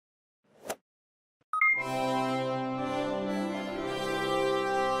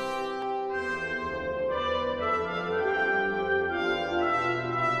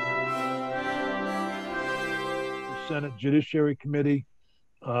Senate Judiciary Committee.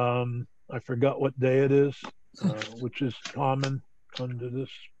 I forgot what day it is, which is common under this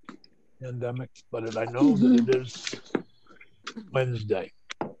pandemic, but I know that it is Wednesday.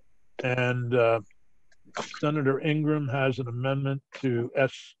 And Senator Ingram has an amendment to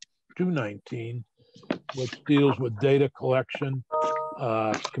S.219, which deals with data collection.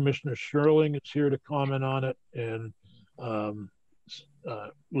 Commissioner Sherling is here to comment on it, and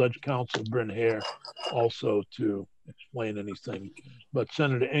Ledge Counsel Bryn Hare also to explain anything. But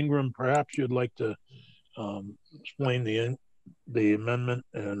Senator Ingram, perhaps you'd like to explain the amendment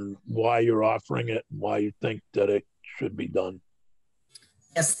and why you're offering it, and why you think that it should be done.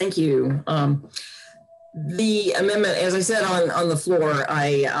 Yes, thank you. The amendment, as I said on the floor,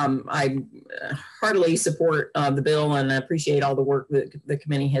 I heartily support the bill and appreciate all the work that the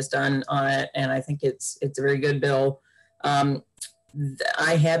committee has done on it, and I think it's a very good bill.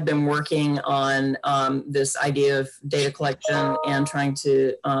 I have been working on this idea of data collection and trying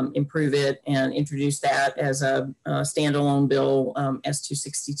to improve it and introduce that as a standalone bill,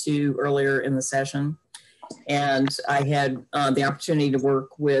 S.262, earlier in the session. And I had the opportunity to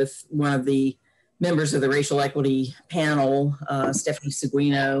work with one of the members of the racial equity panel, Stephanie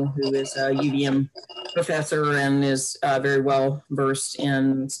Seguino, who is a UVM professor and is very well versed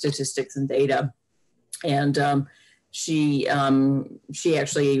in statistics and data. And she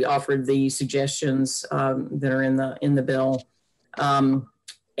actually offered the suggestions that are in the bill. You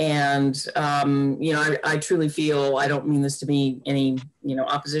know, I truly feel, I don't mean this to be any, you know,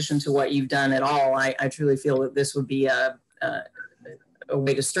 opposition to what you've done at all. I truly feel that this would be a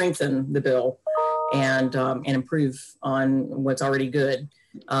way to strengthen the bill and improve on what's already good.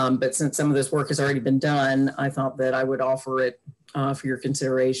 But since some of this work has already been done, I thought that I would offer it for your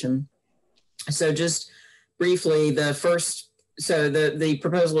consideration. So just briefly, the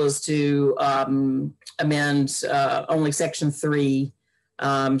proposal is to amend only Section 3.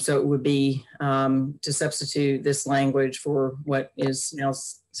 So it would be to substitute this language for what is now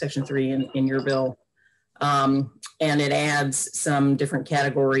Section 3 in your bill. And it adds some different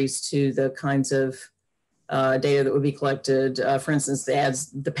categories to the kinds of data that would be collected. For instance, it adds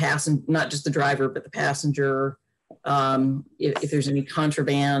the passenger, not just the driver, but the passenger. If there's any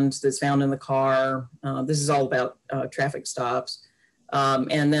contraband that's found in the car. This is all about traffic stops.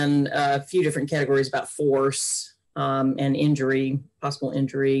 And then a few different categories about force and injury, possible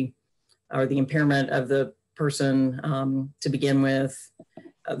injury, or the impairment of the person to begin with,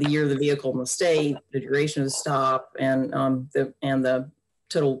 the year of the vehicle in the state, the duration of the stop, and the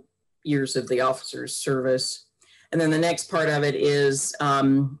total years of the officer's service. And then the next part of it is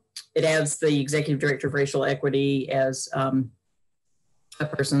it adds the executive director of racial equity as a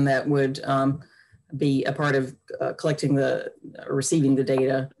person that would be a part of collecting receiving the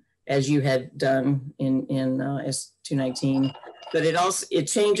data, as you had done in S.219. But it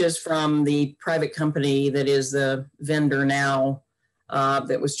changes from the private company that is the vendor now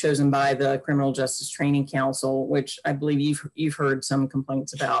that was chosen by the Criminal Justice Training Council, which I believe you've heard some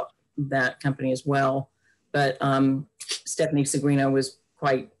complaints about that company as well. But Stephanie Seguino was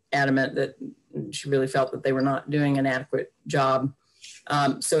quite adamant that she really felt that they were not doing an adequate job.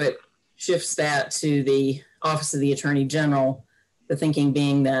 So it shifts that to the Office of the Attorney General, the thinking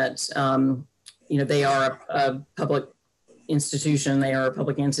being that, you know, they are a public institution, they are a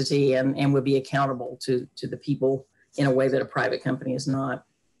public entity, and would be accountable to the people in a way that a private company is not.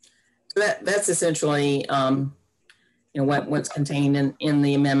 So that's essentially, you know, what's contained in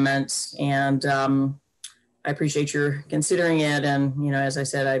the amendment. And I appreciate your considering it. And, you know, as I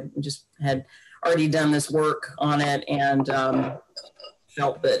said, I just had already done this work on it and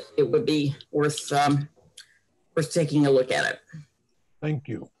felt that it would be worth taking a look at it. Thank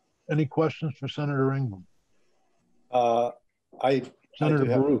you. Any questions for Senator Ingram? Senator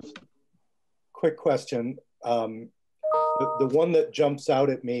Baruth. Quick question. The one that jumps out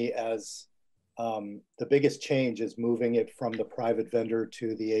at me as the biggest change is moving it from the private vendor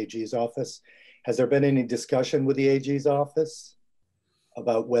to the AG's office. Has there been any discussion with the AG's office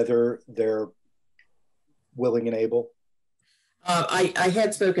about whether they're willing and able? I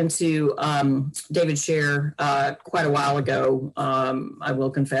had spoken to David Scher quite a while ago. I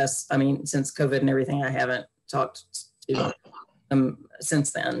will confess, I mean, since COVID and everything, I haven't talked to him since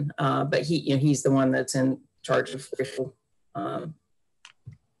then. But he's the one that's in charge of racial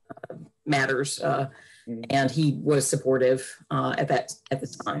matters, and he was supportive at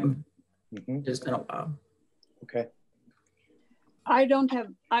the time. It's been a while. Okay.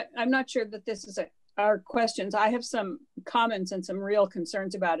 I'm not sure that this is our questions. I have some comments and some real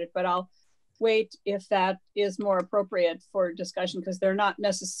concerns about it, but I'll wait if that is more appropriate for discussion, because they're not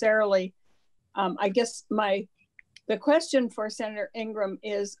necessarily, I guess the the question for Senator Ingram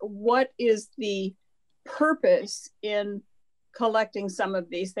is, what is the purpose in collecting some of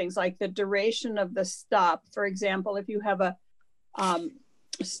these things, like the duration of the stop? For example, if you have a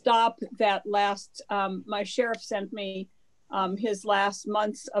stop that lasts, my sheriff sent me his last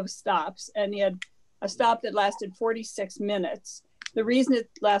months of stops, and he had a stop that lasted 46 minutes. The reason it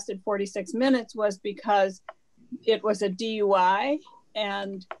lasted 46 minutes was because it was a DUI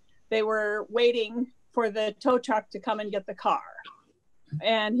and they were waiting for the tow truck to come and get the car.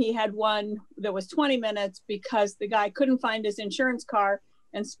 And he had one that was 20 minutes because the guy couldn't find his insurance car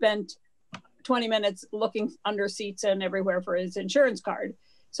and spent 20 minutes looking under seats and everywhere for his insurance card.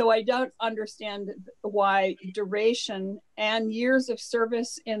 So I don't understand why duration and years of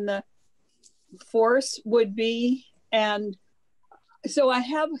service in the force would be. And so I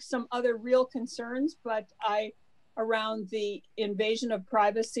have some other real concerns, but around the invasion of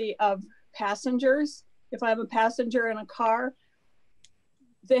privacy of passengers. If I have a passenger in a car,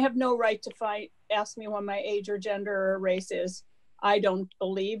 they have no right to ask me what my age or gender or race is. I don't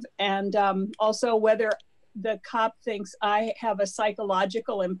believe. And also whether the cop thinks I have a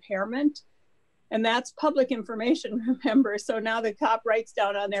psychological impairment, and that's public information, remember? So now the cop writes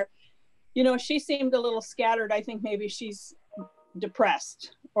down on there, you know, she seemed a little scattered. I think maybe she's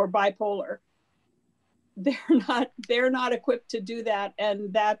depressed or bipolar. They're not equipped to do that.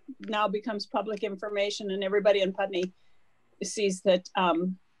 And that now becomes public information, and everybody in Putney sees that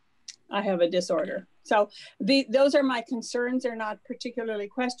I have a disorder. So those are my concerns. They're not particularly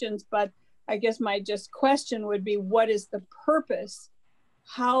questions, but I guess my just question would be, what is the purpose?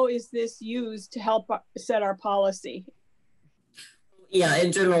 How is this used to help set our policy? Yeah,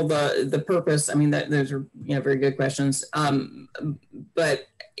 in general, the purpose, I mean, those are, you know, very good questions. But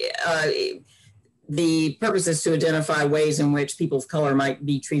the purpose is to identify ways in which people of color might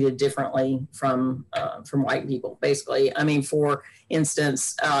be treated differently from white people, basically. I mean, for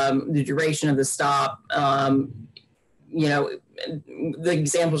instance, the duration of the stop, you know, the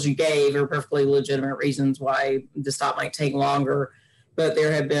examples you gave are perfectly legitimate reasons why the stop might take longer. But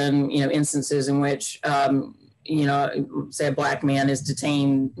there have been, you know, instances in which, you know, say a black man is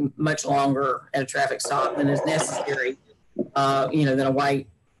detained much longer at a traffic stop than is necessary, you know, than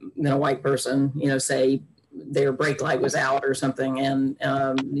a white person, you know, say their brake light was out or something, and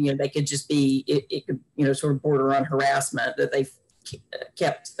you know, they could just be, it could, you know, sort of border on harassment that they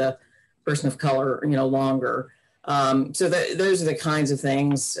kept the person of color, you know, longer. So those are the kinds of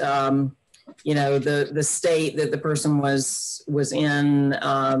things. You know, the state that the person was in,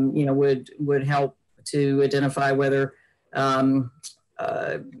 you know, would help to identify whether, you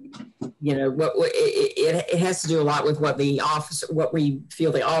know, it has to do a lot with what we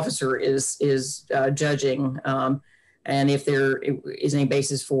feel the officer is judging, and if there is any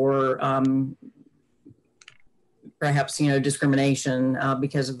basis for perhaps, you know, discrimination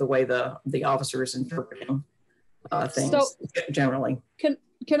because of the way the officer is interpreting things. So, generally.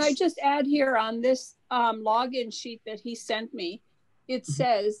 Can I just add here on this login sheet that he sent me? It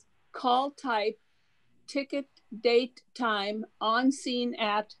says call type, ticket, date, time, on scene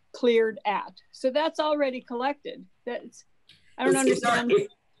at, cleared at. So that's already collected. I don't understand.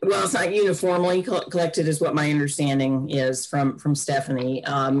 It's not uniformly collected, is what my understanding is from Stephanie.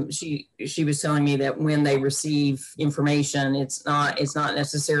 She was telling me that when they receive information, it's not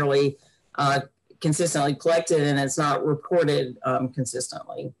necessarily consistently collected, and it's not reported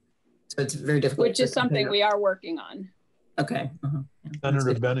consistently. So it's very difficult. Which is something we are working on. Okay.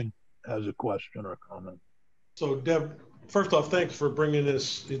 Senator Benning has a question or a comment. So Deb, first off, thanks for bringing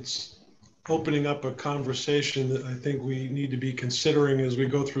this. It's opening up a conversation that I think we need to be considering as we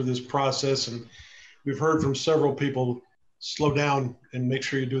go through this process. And we've heard from several people, slow down and make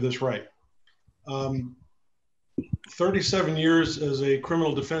sure you do this right. 37 years as a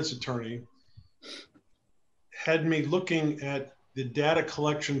criminal defense attorney had me looking at the data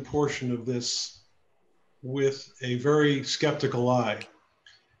collection portion of this with a very skeptical eye.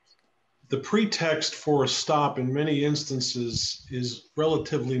 The pretext for a stop in many instances is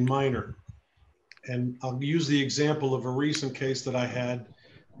relatively minor. And I'll use the example of a recent case that I had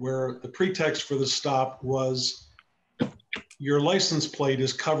where the pretext for the stop was, your license plate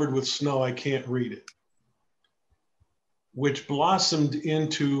is covered with snow, I can't read it, which blossomed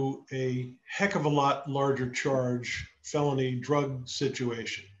into a heck of a lot larger charge, felony drug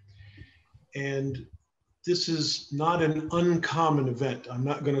situation. And this is not an uncommon event. I'm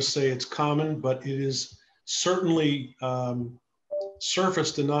not going to say it's common, but it is certainly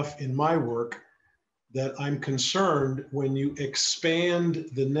surfaced enough in my work that I'm concerned when you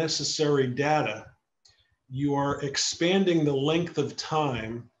expand the necessary data, you are expanding the length of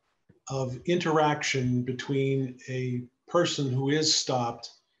time of interaction between a person who is stopped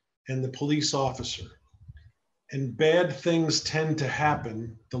and the police officer. And bad things tend to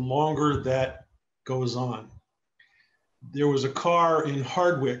happen the longer that goes on. There was a car in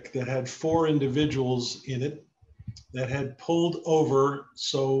Hardwick that had 4 individuals in it that had pulled over.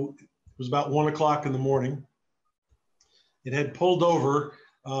 So it was about 1 o'clock in the morning. It had pulled over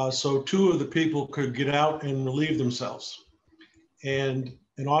so 2 of the people could get out and relieve themselves. And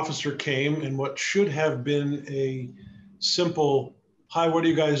an officer came, and what should have been a simple, "Hi, what are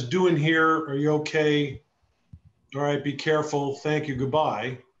you guys doing here? Are you okay? All right, be careful, thank you,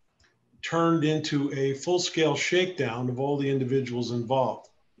 goodbye," turned into a full-scale shakedown of all the individuals involved.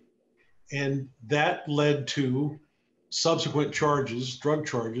 And that led to subsequent charges, drug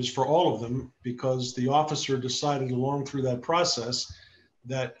charges for all of them, because the officer decided along through that process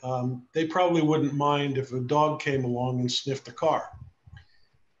that they probably wouldn't mind if a dog came along and sniffed the car.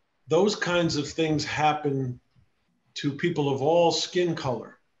 Those kinds of things happen to people of all skin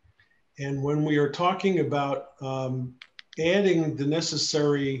color. And when we are talking about adding the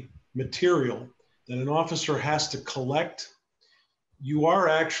necessary material that an officer has to collect, you are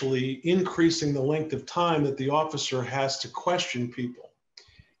actually increasing the length of time that the officer has to question people.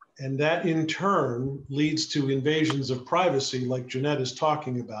 And that in turn leads to invasions of privacy like Jeanette is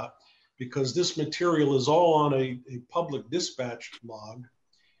talking about, because this material is all on a public dispatch log.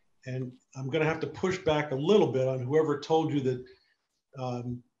 And I'm gonna have to push back a little bit on whoever told you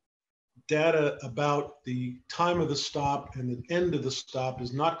that data about the time of the stop and the end of the stop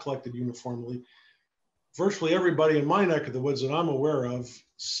is not collected uniformly. Virtually everybody in my neck of the woods that I'm aware of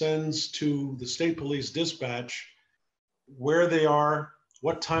sends to the state police dispatch where they are,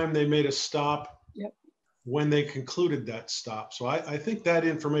 what time they made a stop, yep, when they concluded that stop. So I think that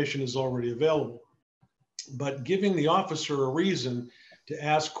information is already available. But giving the officer a reason to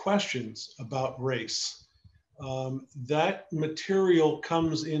ask questions about race, that material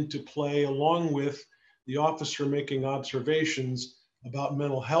comes into play along with the officer making observations about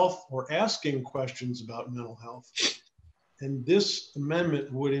mental health or asking questions about mental health. And this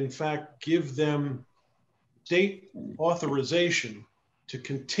amendment would in fact give them state authorization to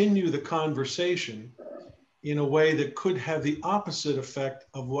continue the conversation in a way that could have the opposite effect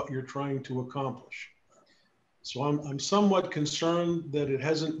of what you're trying to accomplish. So I'm somewhat concerned that it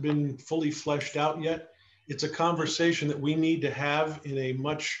hasn't been fully fleshed out yet. It's a conversation that we need to have in a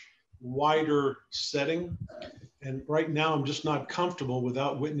much wider setting. And right now, I'm just not comfortable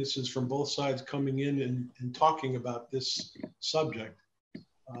without witnesses from both sides coming in and talking about this subject.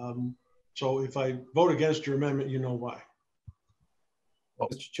 So if I vote against your amendment, you know why.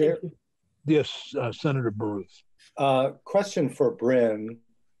 Mr. Chair? Yes, Senator Baruth. Question for Bryn.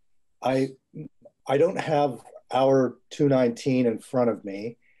 I don't have our 219 in front of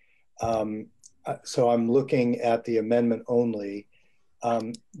me, so I'm looking at the amendment only.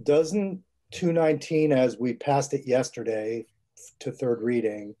 Doesn't 219, as we passed it yesterday to third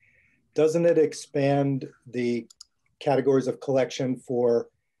reading, doesn't it expand the categories of collection for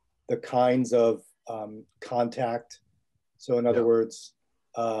the kinds of contact? So in other words,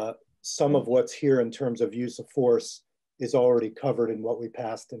 some of what's here in terms of use of force is already covered in what we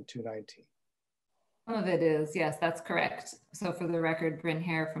passed in 219. Some of it is, yes, that's correct. So for the record, Bryn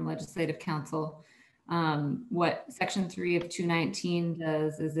Hare from Legislative Council. What Section 3 of 219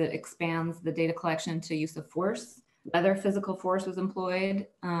 does is it expands the data collection to use of force, whether physical force was employed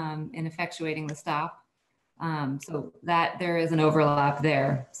in effectuating the stop. So that there is an overlap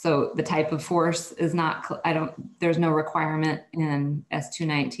there. So the type of force is not, there's no requirement in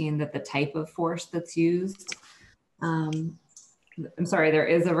S.219 that the type of force that's used. I'm sorry, there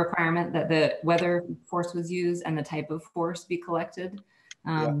is a requirement that whether force was used and the type of force be collected.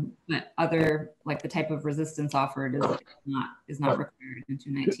 But other, like the type of resistance offered is not required in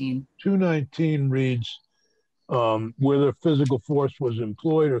 219. 219 reads, whether physical force was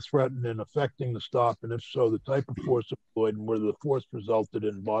employed or threatened in effecting the stop, and if so, the type of force employed, and whether the force resulted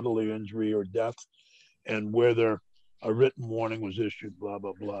in bodily injury or death, and whether a written warning was issued, blah,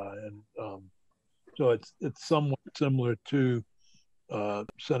 blah, blah. And so it's somewhat similar to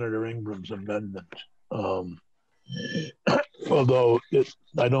Senator Ingram's amendment. Although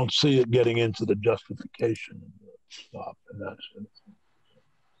I don't see it getting into the justification of the stop in that sense.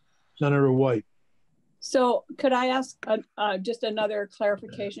 Senator White. So could I ask just another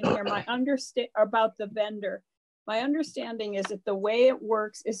clarification here? About the vendor. My understanding is that the way it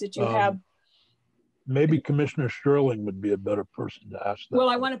works is that you have. Maybe Commissioner Sterling would be a better person to ask that. Well,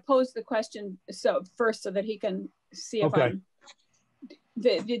 I want to pose the question first so that he can see if I'm.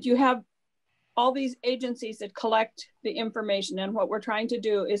 Did you have all these agencies that collect the information, and what we're trying to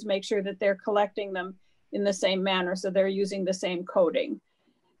do is make sure that they're collecting them in the same manner, so they're using the same coding.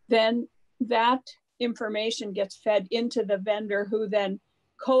 Then that information gets fed into the vendor, who then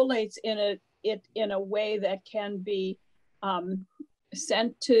collates it in a way that can be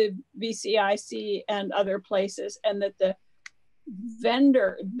sent to VCIC and other places, and that the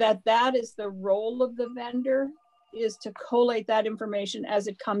vendor, that is the role of the vendor, is to collate that information as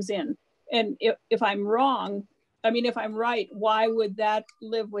it comes in. And if I'm wrong, I mean, if I'm right, why would that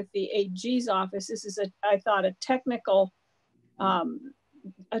live with the AG's office? This is I thought a technical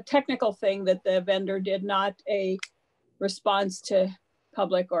thing that the vendor did, not a response to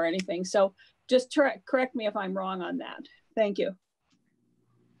public or anything. So just correct me if I'm wrong on that. Thank you.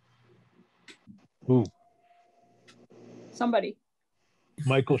 Who? Somebody.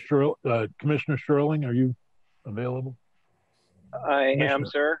 Michael Commissioner Sherling, are you available? I am,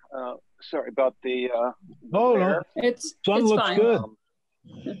 sir. Sorry about the. No, sun looks fine. good.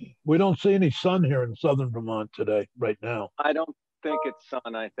 We don't see any sun here in southern Vermont today, right now. I don't think it's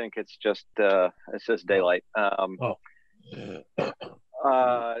sun. I think it's just daylight.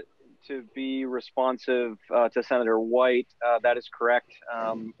 To be responsive to Senator White, that is correct.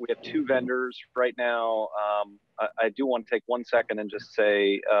 We have two vendors right now. I do want to take 1 second and just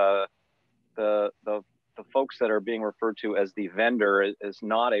say the folks that are being referred to as the vendor is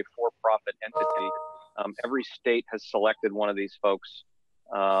not a for-profit entity. Every state has selected one of these folks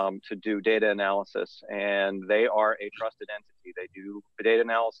to do data analysis, and they are a trusted entity. They do the data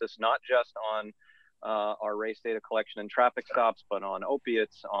analysis not just on our race data collection and traffic stops, but on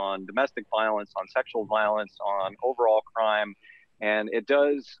opiates, on domestic violence, on sexual violence, on overall crime. And it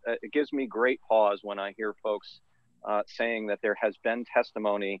gives me great pause when I hear folks saying that there has been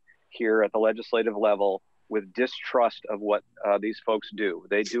testimony here at the legislative level with distrust of what these folks do.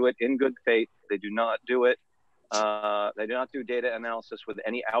 They do it in good faith. They do not do it. They do not do data analysis with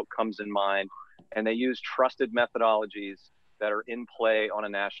any outcomes in mind, and they use trusted methodologies that are in play on a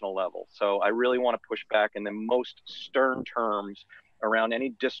national level. So I really want to push back in the most stern terms around any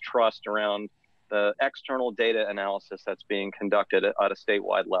distrust around the external data analysis that's being conducted at a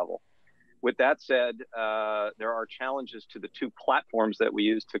statewide level. With that said, there are challenges to the two platforms that we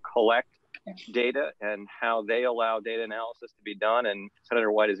use to collect data and how they allow data analysis to be done. And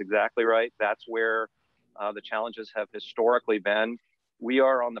Senator White is exactly right. That's where the challenges have historically been. We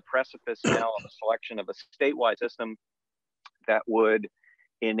are on the precipice now of a selection of a statewide system that would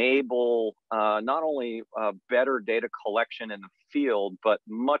enable not only better data collection in the field, but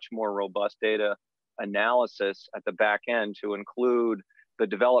much more robust data analysis at the back end, to include the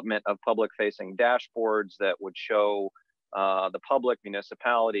development of public-facing dashboards that would show the public,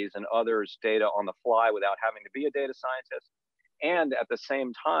 municipalities, and others data on the fly without having to be a data scientist, and at the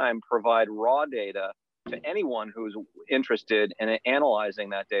same time provide raw data to anyone who's interested in analyzing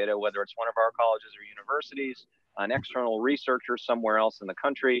that data, whether it's one of our colleges or universities, an external researcher somewhere else in the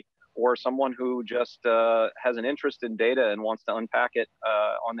country, or someone who just has an interest in data and wants to unpack it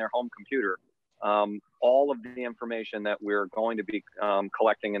on their home computer. All of the information that we're going to be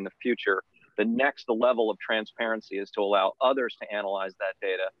collecting in the future, the next level of transparency is to allow others to analyze that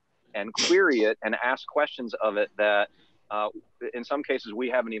data and query it and ask questions of it that in some cases we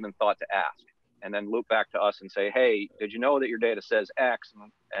haven't even thought to ask, and then loop back to us and say, hey, did you know that your data says X?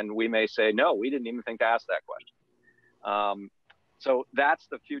 And we may say, no, we didn't even think to ask that question. So that's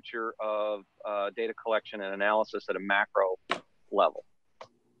the future of data collection and analysis at a macro level.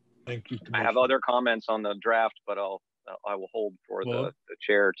 Thank you, I have other comments on the draft, but I will hold for the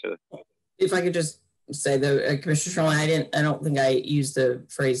chair to. If I could just say, though, Commissioner Sherling, I don't think I used the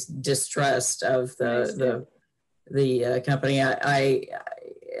phrase distrust of the company.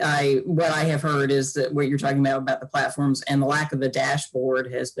 What I have heard is that what you're talking about the platforms and the lack of a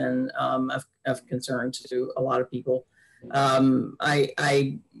dashboard has been of concern to a lot of people.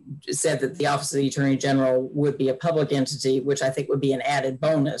 I said that the Office of the Attorney General would be a public entity, which I think would be an added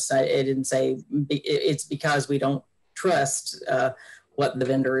bonus. I didn't say it's because we don't trust what the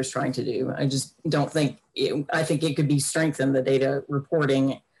vendor is trying to do. I just don't think, I think it could be strengthened, the data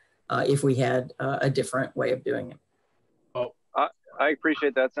reporting, if we had a different way of doing it. Oh, I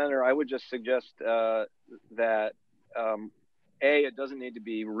appreciate that, Senator. I would just suggest that it doesn't need to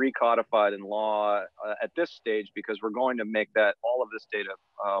be recodified in law at this stage, because we're going to make all of this data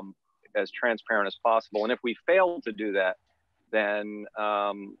as transparent as possible. And if we fail to do that, then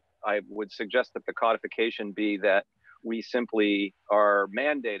I would suggest that the codification be that we simply are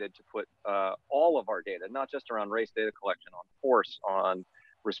mandated to put all of our data, not just around race data collection, on force, on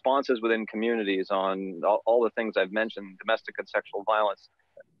responses within communities, on all the things I've mentioned, domestic and sexual violence,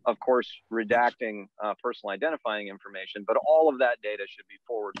 of course, redacting personal identifying information, but all of that data should be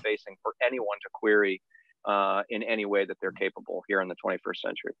forward facing for anyone to query in any way that they're capable here in the 21st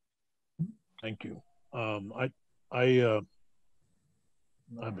century. Thank you. I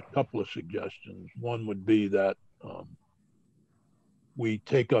have a couple of suggestions. One would be that we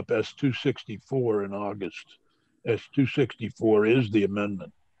take up S.264 in August. S.264 is the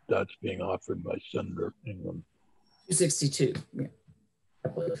amendment that's being offered by Senator Ingram. 262. Yeah.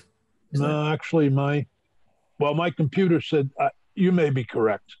 No, actually, my computer said, you may be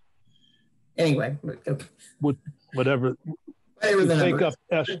correct. Anyway, okay. Whatever the take number up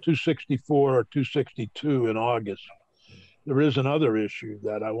S.264 or 262 in August. There is another issue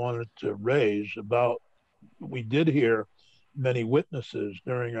that I wanted to raise about, we did hear many witnesses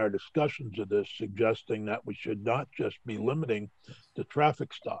during our discussions of this suggesting that we should not just be limiting to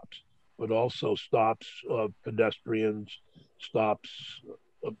traffic stops, but also stops of pedestrians, stops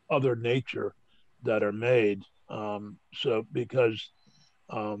of other nature that are made. Because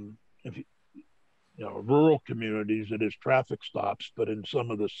if you know, rural communities, it is traffic stops, but in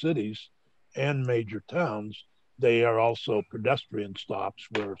some of the cities and major towns, they are also pedestrian stops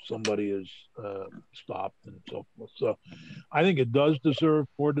where somebody is stopped and so forth. So I think it does deserve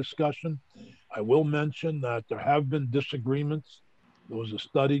more discussion. I will mention that there have been disagreements. There was a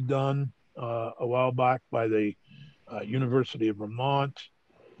study done a while back by the University of Vermont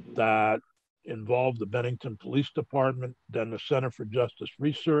that involved the Bennington Police Department. Then the Center for Justice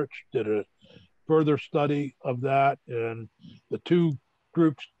Research did a further study of that, and the two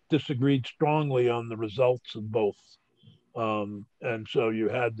groups disagreed strongly on the results of both. And so you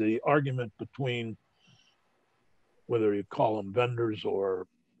had the argument between whether you call them vendors or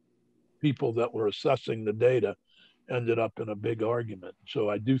people that were assessing the data ended up in a big argument. So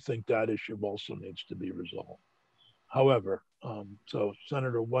I do think that issue also needs to be resolved. However, so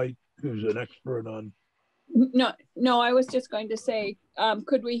Senator White, who's an expert on. No, I was just going to say,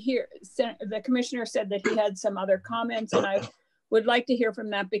 could we hear, the commissioner said that he had some other comments, and I would like to hear from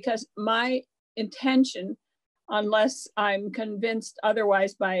that, because my intention, unless I'm convinced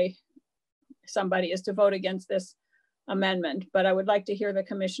otherwise by somebody, is to vote against this amendment. But I would like to hear the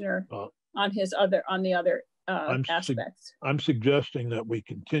commissioner on the other aspects. I'm suggesting that we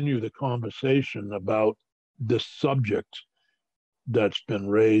continue the conversation about this subject that's been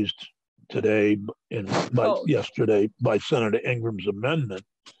raised today yesterday by Senator Ingram's amendment,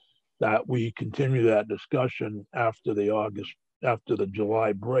 that we continue that discussion after the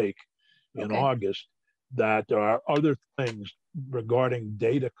July break in August, that there are other things regarding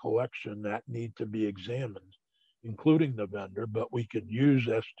data collection that need to be examined, including the vendor, but we could use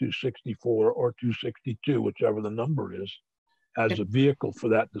S.264 or 262, whichever the number is, as a vehicle for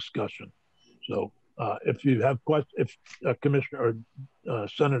that discussion. So if you have questions, if Commissioner or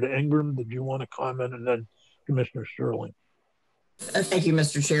Senator Ingram, did you want to comment, and then Commissioner Sterling? Thank you,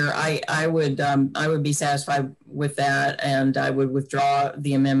 Mr. Chair. I would be satisfied with that, and I would withdraw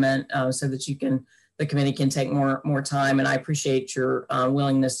the amendment so that the committee can take more time. And I appreciate your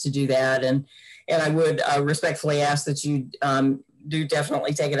willingness to do that. And I would respectfully ask that you do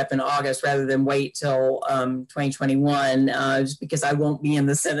definitely take it up in August rather than wait till 2021, just because I won't be in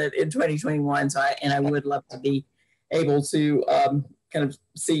the Senate in 2021. So I would love to be able to kind of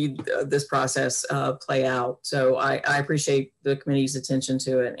see this process play out. So I appreciate the committee's attention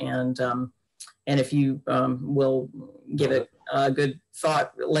to it, and if you will give it a good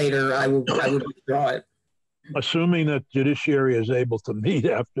thought later, I would withdraw it. Assuming that Judiciary is able to meet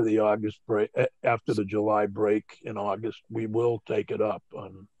after the August break, after the July break in August, we will take it up.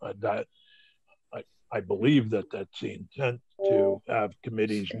 I believe that that's the intent, to have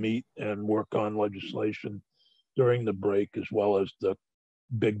committees meet and work on legislation during the break, as well as the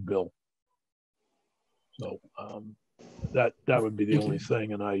big bill. So that would be the only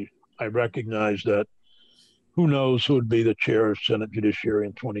thing. And I recognize that who knows who would be the chair of Senate Judiciary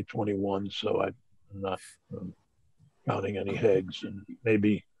in 2021. So I'm not counting any eggs, and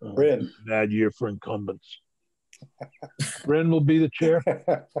maybe a bad year for incumbents. Bryn will be the chair.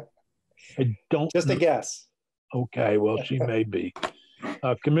 I don't just know. A guess. Okay, well, she may be.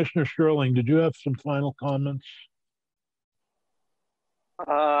 Commissioner Sterling, did you have some final comments?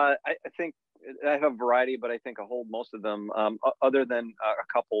 I think I have a variety, but I think I hold most of them, other than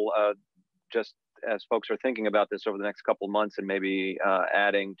a couple, just as folks are thinking about this over the next couple of months and maybe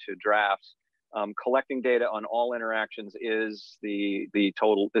adding to drafts. Collecting data on all interactions is the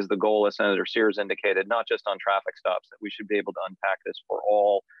goal, as Senator Sears indicated, not just on traffic stops, that we should be able to unpack this for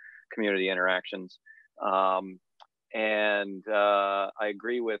all community interactions. And I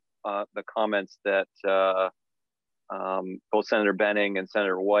agree with the comments that both Senator Benning and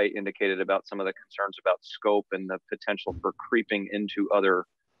Senator White indicated about some of the concerns about scope and the potential for creeping into other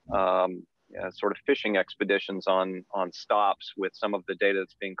sort of fishing expeditions on stops with some of the data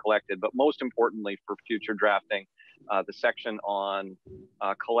that's being collected. But most importantly for future drafting, the section on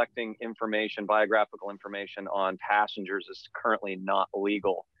collecting information, biographical information on passengers is currently not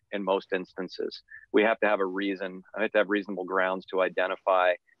legal in most instances. We have to have a reason, I have to have reasonable grounds to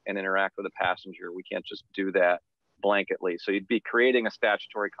identify and interact with a passenger. We can't just do that blanketly. So you'd be creating a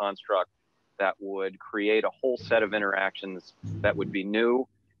statutory construct that would create a whole set of interactions that would be new.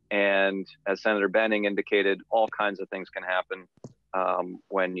 And as Senator Benning indicated, all kinds of things can happen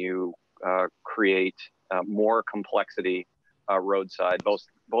when you create more complexity roadside, both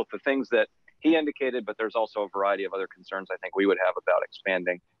the things that he indicated, but there's also a variety of other concerns I think we would have about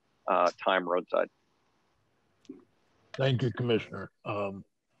expanding time roadside. Thank you, Commissioner. I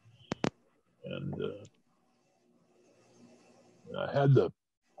had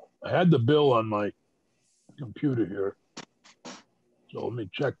the bill on my computer here, so let me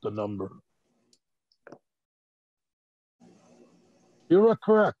check the number. You are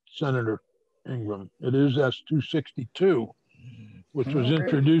correct, Senator Ingram. It is S.262, which was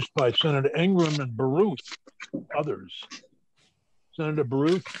introduced by Senator Ingram and Baruth, others. Senator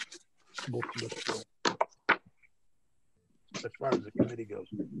Baruth, as far as the committee goes,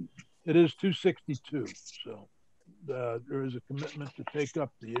 it is 262. So there is a commitment to take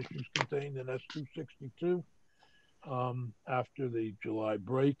up the issues contained in S.262 after the July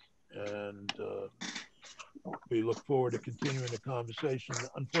break, and we look forward to continuing the conversation.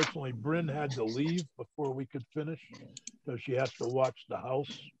 Unfortunately, Bryn had to leave before we could finish, so she has to watch the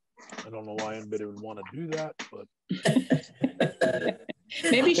house. I don't know why anybody would want to do that, but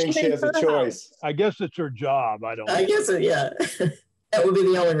maybe I think she has a choice. I guess it's her job. I don't know. I guess, yeah, that would be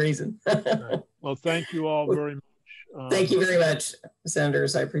the only reason. Right. Well, thank you all very much. Thank you very much,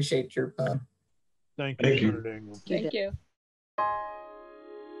 Senators. I appreciate your Thank you, Thank you. Senator Ingram. Thank you.